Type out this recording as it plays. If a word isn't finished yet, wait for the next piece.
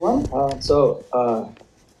everyone. So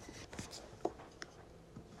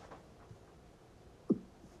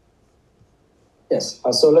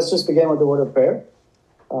let's just begin with the word of prayer.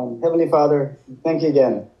 Heavenly Father, thank you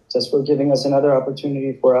again just for giving us another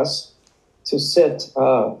opportunity for us to sit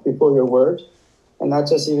before your word, and not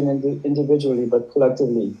just even individually, but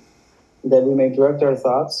collectively, that we may direct our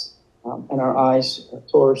thoughts and our eyes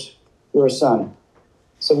towards your Son.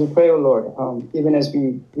 So we pray, O Lord, even as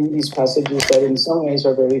we read these passages that in some ways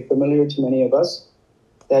are very familiar to many of us,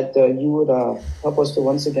 that you would help us to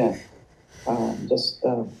once again,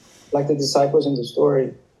 like the disciples in the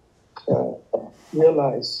story,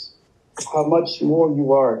 realize how much more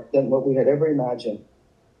you are than what we had ever imagined,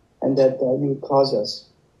 and that you would cause us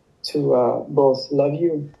to both love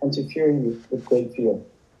you and to fear you with great fear.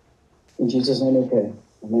 In Jesus' name we pray.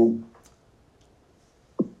 Amen.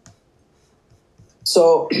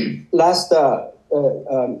 So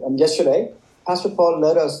yesterday, Pastor Paul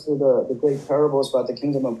led us through the great parables about the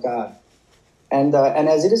kingdom of God. And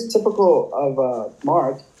as it is typical of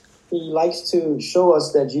Mark, he likes to show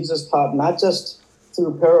us that Jesus taught not just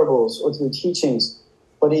through parables or through teachings,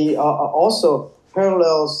 but he also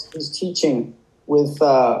parallels his teaching with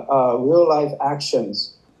real-life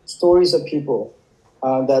actions, stories of people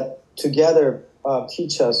that together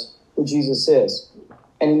teach us who Jesus is.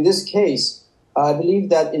 And in this case, I believe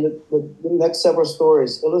that in the next several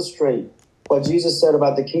stories illustrate what Jesus said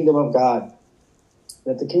about the kingdom of God,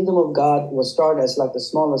 that the kingdom of God will start as like the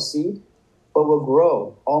smallest seed, but will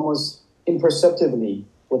grow almost imperceptibly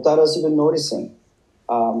without us even noticing.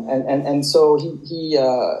 And so he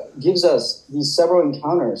gives us these several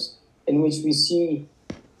encounters in which we see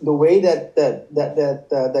the way that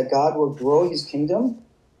God will grow his kingdom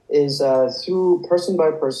is through person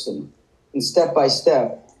by person and step by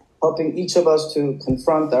step, helping each of us to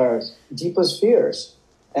confront our deepest fears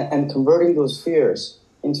and converting those fears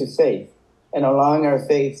into faith and allowing our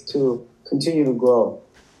faith to continue to grow.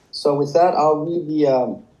 So with that, I'll read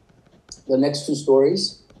the next two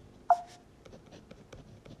stories.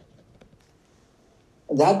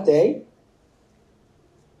 That day,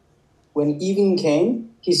 when evening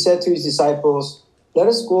came, he said to his disciples, "Let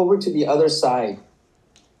us go over to the other side."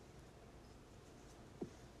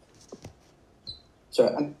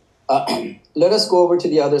 Let us go over to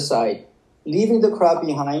the other side. Leaving the crowd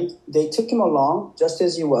behind, they took him along just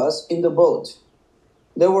as he was in the boat.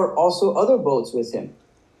 There were also other boats with him.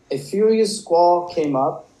 A furious squall came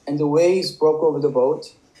up, and the waves broke over the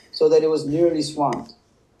boat so that it was nearly swamped.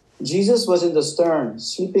 Jesus was in the stern,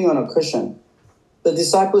 sleeping on a cushion. The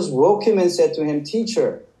disciples woke him and said to him,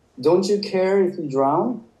 "Teacher, don't you care if we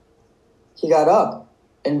drown?" He got up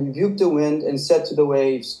and rebuked the wind and said to the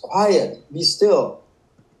waves, "Quiet, be still."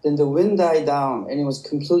 Then the wind died down and it was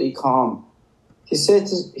completely calm. He said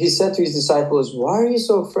to his disciples, "Why are you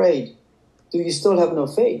so afraid? Do you still have no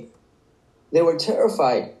faith?" They were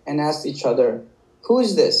terrified and asked each other, "Who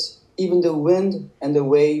is this? Even the wind and the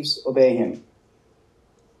waves obey him."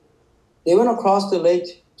 They went across the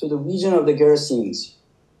lake to the region of the Gerasenes.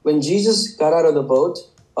 When Jesus got out of the boat,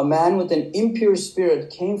 a man with an impure spirit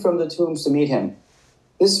came from the tombs to meet him.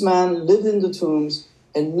 This man lived in the tombs,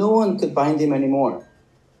 and no one could bind him anymore,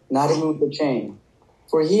 not even with a chain.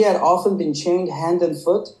 For he had often been chained hand and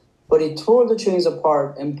foot, but he tore the chains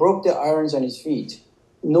apart and broke the irons on his feet.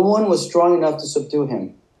 No one was strong enough to subdue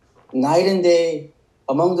him. Night and day,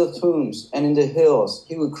 among the tombs and in the hills,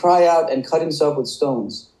 he would cry out and cut himself with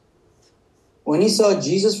stones. When he saw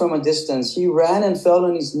Jesus from a distance, he ran and fell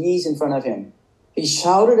on his knees in front of him. He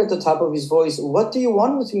shouted at the top of his voice, "What do you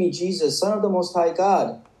want with me, Jesus, Son of the Most High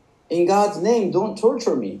God? In God's name, don't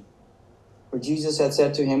torture me." For Jesus had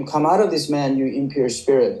said to him, "Come out of this man, you impure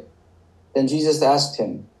spirit." Then Jesus asked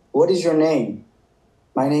him, "What is your name?"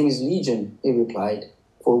 "My name is Legion," he replied,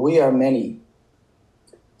 "for we are many."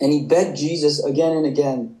 And he begged Jesus again and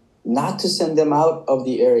again not to send them out of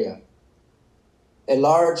the area. A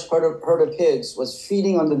large herd of pigs was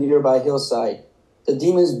feeding on the nearby hillside. The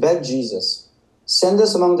demons begged Jesus, "Send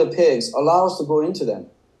us among the pigs, allow us to go into them."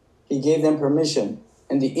 He gave them permission,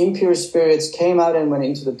 and the impure spirits came out and went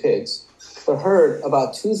into the pigs. The herd,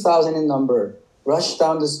 about 2,000 in number, rushed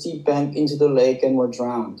down the steep bank into the lake and were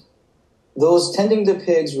drowned. Those tending the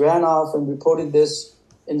pigs ran off and reported this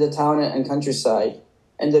in the town and countryside,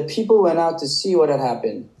 and the people went out to see what had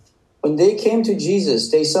happened. When they came to Jesus,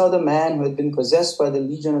 they saw the man who had been possessed by the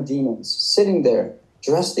legion of demons sitting there,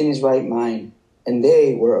 dressed in his right mind, and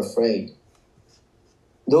they were afraid.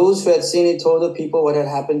 Those who had seen it told the people what had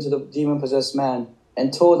happened to the demon-possessed man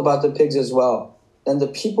and told about the pigs as well. Then the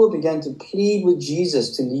people began to plead with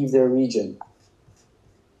Jesus to leave their region.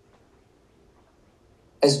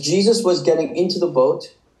 As Jesus was getting into the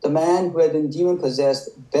boat, the man who had been demon-possessed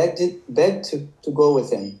begged to go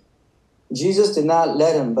with him. Jesus did not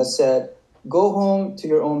let him, but said, "Go home to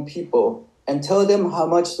your own people and tell them how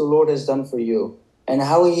much the Lord has done for you and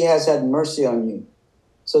how he has had mercy on you."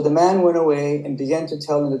 So the man went away and began to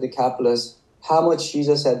tell in the Decapolis how much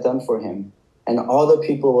Jesus had done for him, and all the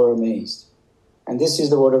people were amazed. And this is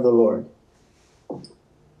the word of the Lord.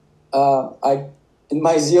 In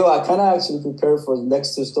my zeal, I kind of actually prepared for the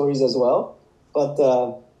next two stories as well, but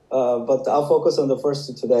I'll focus on the first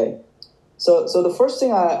two today. So the first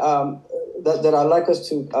thing that I like us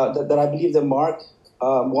to that I believe that Mark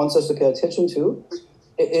wants us to pay attention to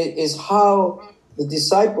is how the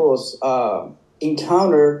disciples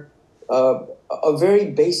encountered a very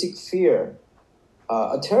basic fear,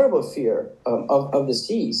 a terrible fear of the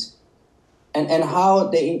seas, and how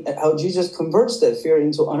Jesus converts that fear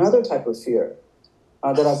into another type of fear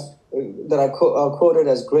that I quoted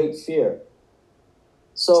as great fear.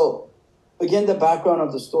 So again, the background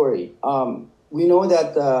of the story. We know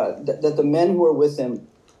that the men who were with him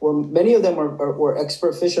many of them were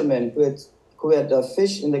expert fishermen who had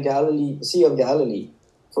fished in the Sea of Galilee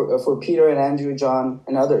for Peter and Andrew, John,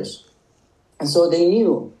 and others. And so they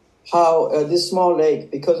knew how this small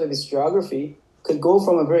lake, because of its geography, could go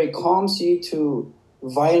from a very calm sea to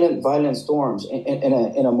violent storms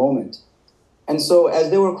in a moment. And so as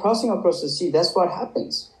they were crossing across the sea, that's what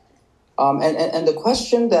happens. And the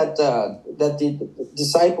question that the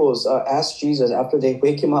disciples asked Jesus after they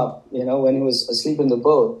wake him up, when he was asleep in the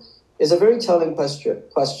boat, is a very telling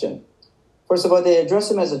question. First of all, they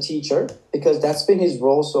address him as a teacher because that's been his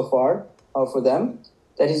role so far for them,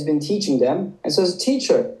 that he's been teaching them. And so as a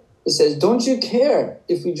teacher, he says, "Don't you care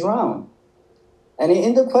if we drown?" And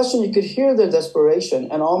in the question, you could hear their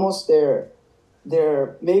desperation and almost their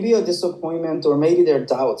maybe a disappointment or maybe their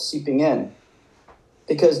doubts seeping in.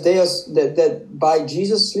 Because that by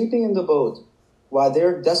Jesus sleeping in the boat, while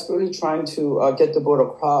they're desperately trying to get the boat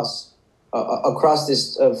across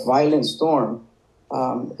this violent storm,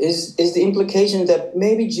 is the implication that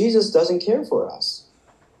maybe Jesus doesn't care for us.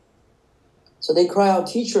 So they cry out,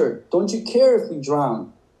 "Teacher, don't you care if we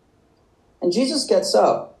drown?" And Jesus gets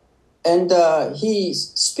up and he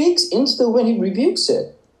speaks into the wind, he rebukes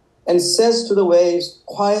it, and says to the waves,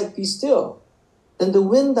 "Quiet, be still." Then the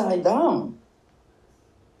wind died down.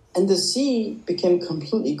 And the sea became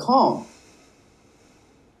completely calm.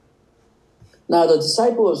 Now the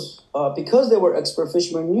disciples, because they were expert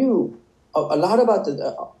fishermen, knew a lot about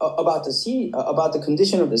the sea, about the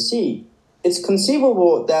condition of the sea. It's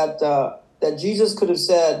conceivable that Jesus could have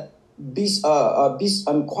said, "Be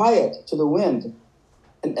quiet" to the wind,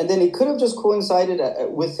 and then it could have just coincided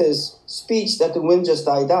with his speech that the wind just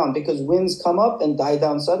died down, because winds come up and die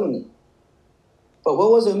down suddenly. But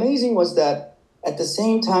what was amazing was that at the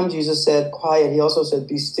same time Jesus said quiet, he also said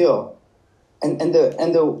be still. And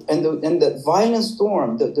the violent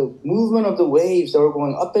storm, the movement of the waves that were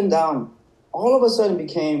going up and down, all of a sudden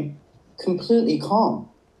became completely calm.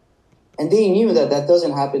 And they knew that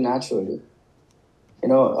doesn't happen naturally.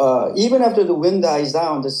 Even after the wind dies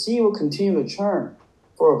down, the sea will continue to churn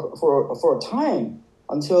for a time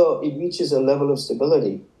until it reaches a level of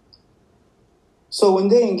stability. So when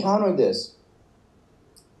they encountered this,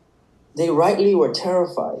 they rightly were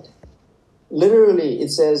terrified. Literally,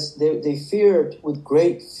 it says they feared with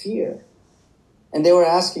great fear. And they were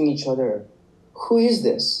asking each other, "Who is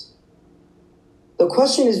this?" The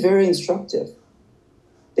question is very instructive,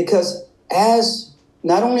 because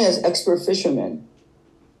not only as expert fishermen,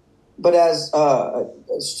 but as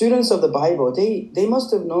students of the Bible, they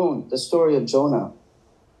must have known the story of Jonah.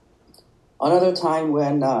 Another time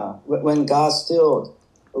when God stilled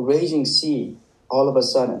a raging sea all of a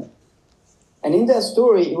sudden. And in that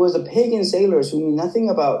story, it was the pagan sailors who knew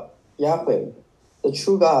nothing about Yahweh, the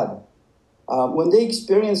true God. When they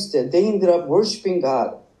experienced it, they ended up worshiping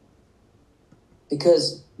God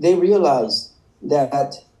because they realized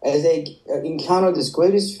that as they encountered this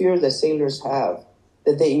greatest fear that sailors have,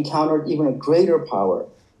 that they encountered even a greater power.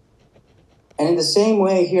 And in the same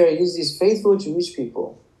way here, it is these faithful Jewish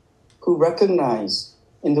people who recognize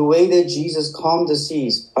in the way that Jesus calmed the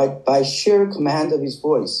seas by sheer command of his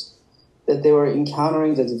voice, that they were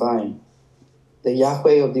encountering the divine, the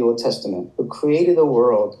Yahweh of the Old Testament, who created the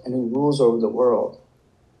world and who rules over the world.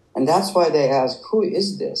 And that's why they asked, "Who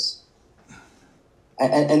is this?"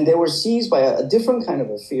 And they were seized by a different kind of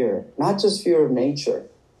a fear, not just fear of nature,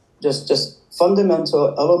 just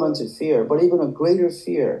fundamental elemental fear, but even a greater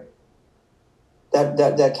fear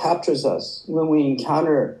that captures us when we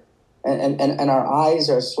encounter and our eyes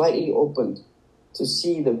are slightly opened to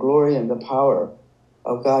see the glory and the power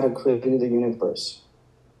of God who created the universe.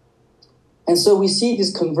 And so we see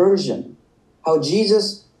this conversion, how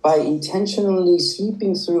Jesus, by intentionally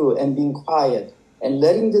sleeping through and being quiet and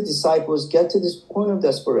letting the disciples get to this point of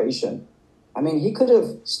desperation, I mean, he could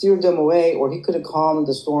have steered them away, or he could have calmed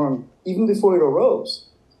the storm even before it arose.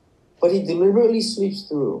 But he deliberately sleeps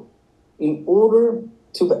through in order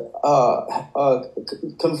to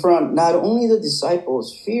confront not only the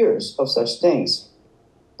disciples' fears of such things,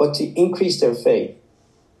 but to increase their faith.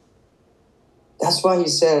 That's why he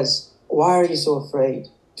says, "Why are you so afraid?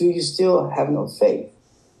 Do you still have no faith?"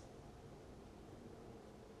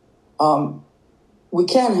 We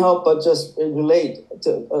can't help but just relate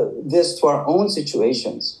this to our own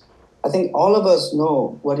situations. I think all of us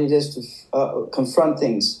know what it is to confront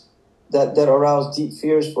things that arouse deep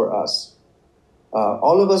fears for us.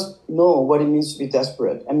 All of us know what it means to be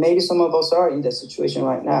desperate. And maybe some of us are in that situation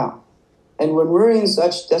right now. And when we're in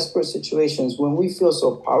such desperate situations, when we feel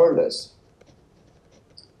so powerless,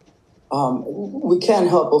 we can't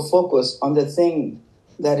help but focus on the thing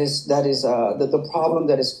that is the problem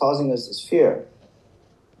that is causing us this fear.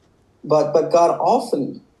 But God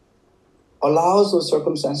often allows those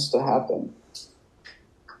circumstances to happen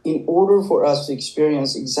in order for us to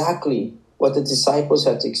experience exactly what the disciples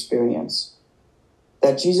had to experience.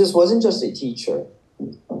 That Jesus wasn't just a teacher,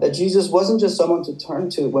 that Jesus wasn't just someone to turn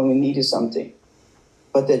to when we needed something,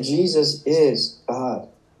 but that Jesus is God.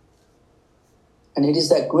 And it is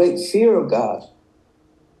that great fear of God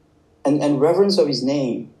and reverence of his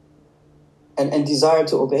name and desire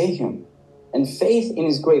to obey him and faith in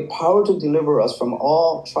his great power to deliver us from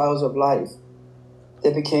all trials of life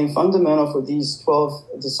that became fundamental for these 12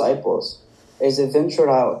 disciples as they ventured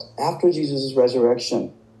out after Jesus'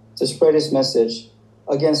 resurrection to spread his message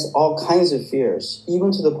against all kinds of fears,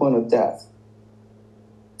 even to the point of death.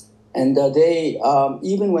 And they,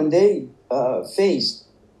 even when they faced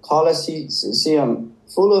Colosseum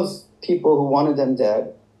full of people who wanted them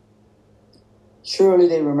dead, surely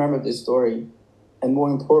they remembered this story. And more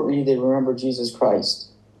importantly, they remember Jesus Christ,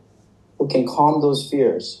 who can calm those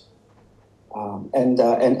fears and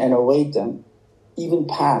await them, even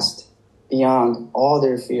past, beyond all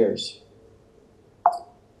their fears.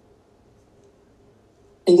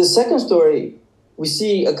 In the second story, we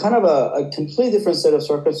see a kind of a completely different set of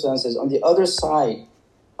circumstances on the other side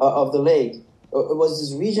of the lake. It was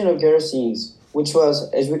this region of Gerasenes, which was,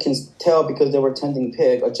 as we can tell because they were tending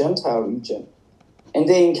pig, a Gentile region. And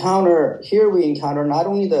we encounter not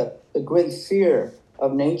only the great fear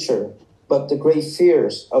of nature, but the great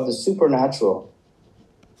fears of the supernatural.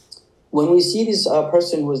 When we see this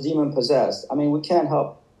person who was demon-possessed, I mean, we can't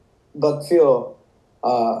help but feel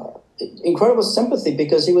incredible sympathy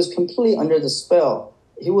because he was completely under the spell.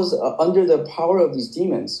 He was under the power of these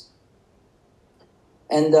demons.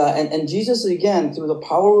 And Jesus, again, through the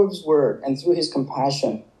power of his word and through his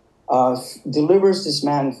compassion, delivers this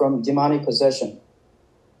man from demonic possession.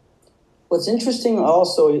 What's interesting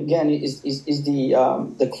also, again, is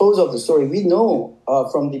the close of the story. We know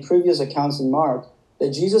from the previous accounts in Mark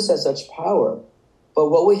that Jesus has such power. But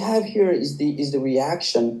what we have here is the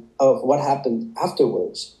reaction of what happened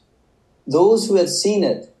afterwards. Those who had seen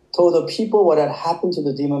it told the people what had happened to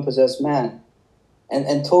the demon-possessed man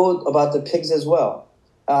and told about the pigs as well.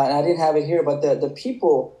 And I didn't have it here, but the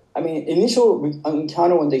people, I mean, initial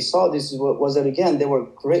encounter when they saw this was that, again, they were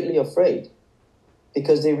greatly afraid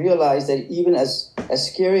because they realized that even as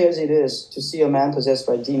scary as it is to see a man possessed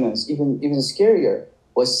by demons, even scarier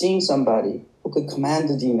was seeing somebody who could command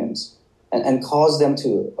the demons and cause them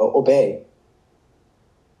to obey.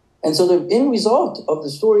 And so the end result of the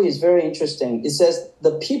story is very interesting. It says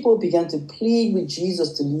the people began to plead with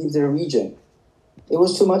Jesus to leave their region. It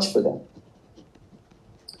was too much for them.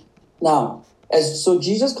 Now, so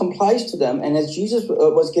Jesus complies to them, and as Jesus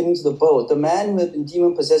was getting to the boat, the man who had been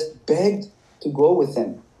demon-possessed begged to go with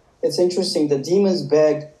him. It's interesting. The demons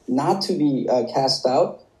begged not to be cast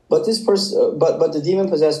out, but this person, but the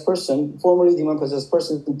demon-possessed person, formerly demon-possessed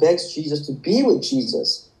person, who begs Jesus to be with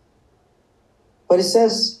Jesus. But it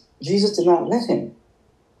says Jesus did not let him,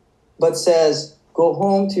 but says, "Go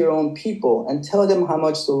home to your own people and tell them how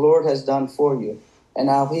much the Lord has done for you and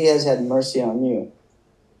how he has had mercy on you."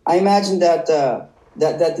 I imagine that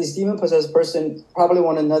this demon-possessed person probably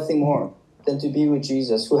wanted nothing more than to be with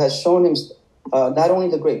Jesus, who has shown him not only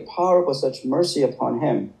the great power, but such mercy upon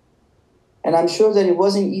him. And I'm sure that it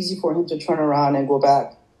wasn't easy for him to turn around and go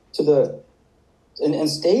back to and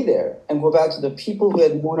stay there and go back to the people who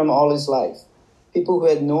had known him all his life, people who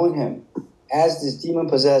had known him as this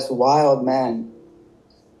demon-possessed wild man.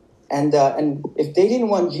 And if they didn't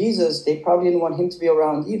want Jesus, they probably didn't want him to be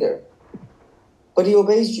around either. But he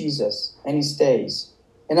obeys Jesus and he stays.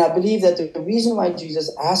 And I believe that the reason why Jesus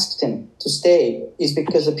asked him to stay is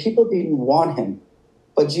because the people didn't want him.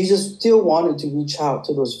 But Jesus still wanted to reach out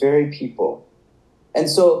to those very people. And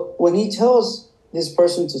so when he tells this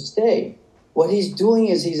person to stay, what he's doing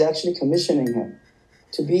is he's actually commissioning him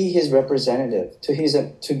to be his representative,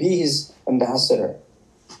 to be his ambassador.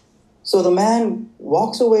 So the man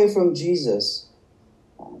walks away from Jesus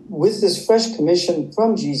with this fresh commission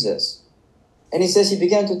from Jesus. And he says he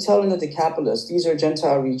began to tell in the Decapolis, these are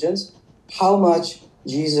Gentile regions, how much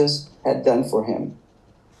Jesus had done for him.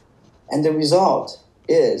 And the result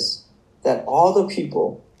is that all the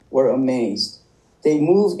people were amazed. They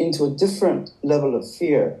moved into a different level of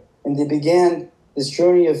fear, and they began this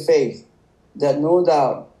journey of faith that no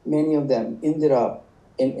doubt many of them ended up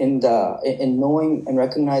in knowing and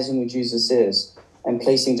recognizing who Jesus is and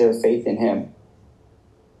placing their faith in him.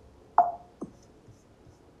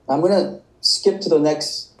 I'm going to skip to the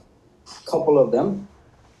next couple of them.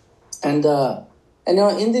 And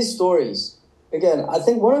in these stories, again, I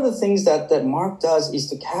think one of the things that Mark does is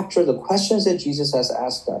to capture the questions that Jesus has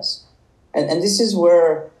asked us. And this is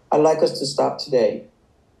where I'd like us to stop today.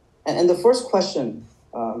 And the first question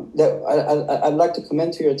that I'd like to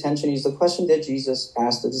commend to your attention is the question that Jesus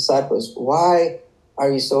asked the disciples. Why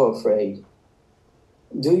are you so afraid?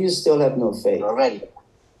 Do you still have no faith? Already.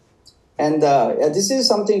 And this is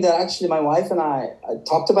something that actually my wife and I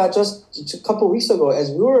talked about just a couple of weeks ago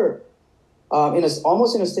as we were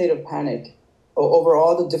almost in a state of panic over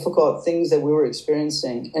all the difficult things that we were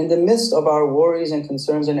experiencing. In the midst of our worries and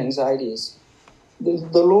concerns and anxieties,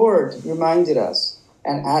 the Lord reminded us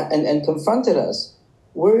and confronted us,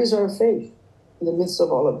 where is our faith in the midst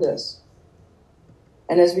of all of this?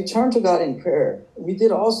 And as we turned to God in prayer, we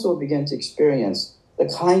did also begin to experience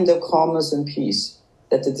the kind of calmness and peace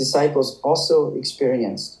that the disciples also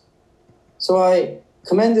experienced. So I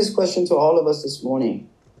commend this question to all of us this morning,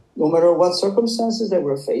 no matter what circumstances that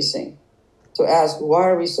we're facing, to ask, why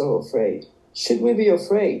are we so afraid? Should we be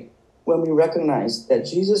afraid when we recognize that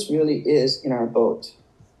Jesus really is in our boat?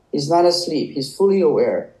 He's not asleep. He's fully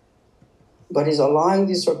aware. But he's allowing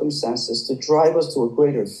these circumstances to drive us to a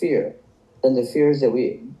greater fear than the fears that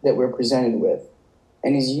we're presented with.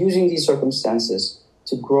 And he's using these circumstances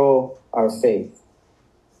to grow our faith.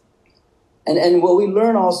 And what we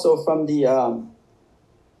learn also from the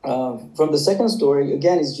second story,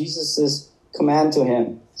 again, is Jesus' command to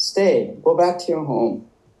him. Stay, go back to your home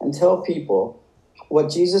and tell people what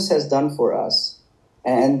Jesus has done for us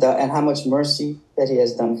and how much mercy that he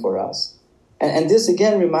has done for us. And this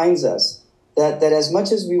again reminds us that as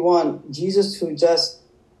much as we want Jesus to just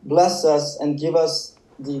bless us and give us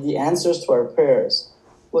the answers to our prayers,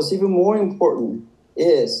 what's even more important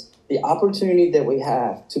is the opportunity that we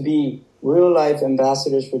have to be real-life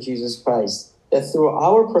ambassadors for Jesus Christ, that through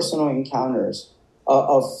our personal encounters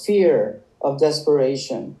of fear, of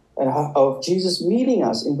desperation, and of Jesus meeting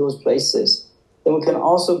us in those places, then we can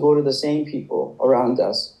also go to the same people around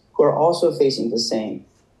us who are also facing the same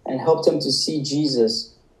and help them to see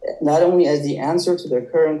Jesus not only as the answer to their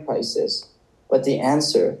current crisis, but the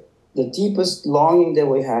answer, the deepest longing that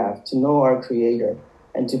we have to know our Creator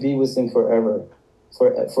and to be with him forever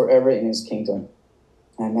in his kingdom.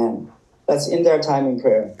 Amen. Let's end our time in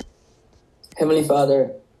prayer. Heavenly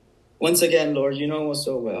Father, once again, Lord, you know us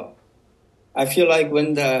so well. I feel like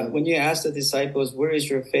when you asked the disciples, where is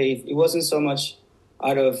your faith? It wasn't so much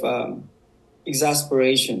out of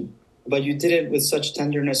exasperation, but you did it with such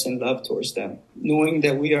tenderness and love towards them, knowing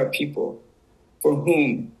that we are people for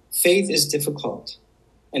whom faith is difficult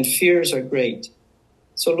and fears are great.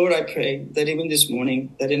 So Lord, I pray that even this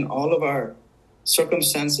morning, that in all of our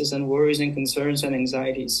circumstances and worries and concerns and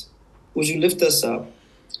anxieties, would you lift us up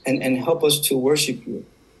and help us to worship you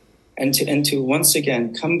and to once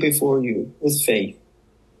again come before you with faith.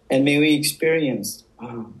 And may we experience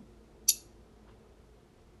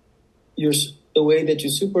the way that you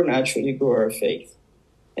supernaturally grow our faith.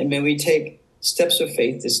 And may we take steps of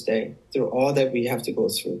faith this day through all that we have to go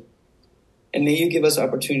through. And may you give us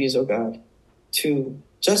opportunities, oh God, to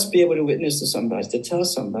just be able to witness to somebody, to tell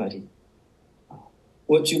somebody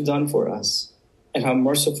what you've done for us and how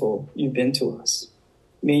merciful you've been to us.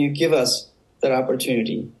 May you give us that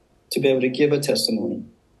opportunity to be able to give a testimony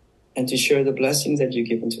and to share the blessings that you've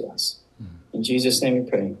given to us. In Jesus' name we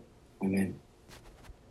pray. Amen.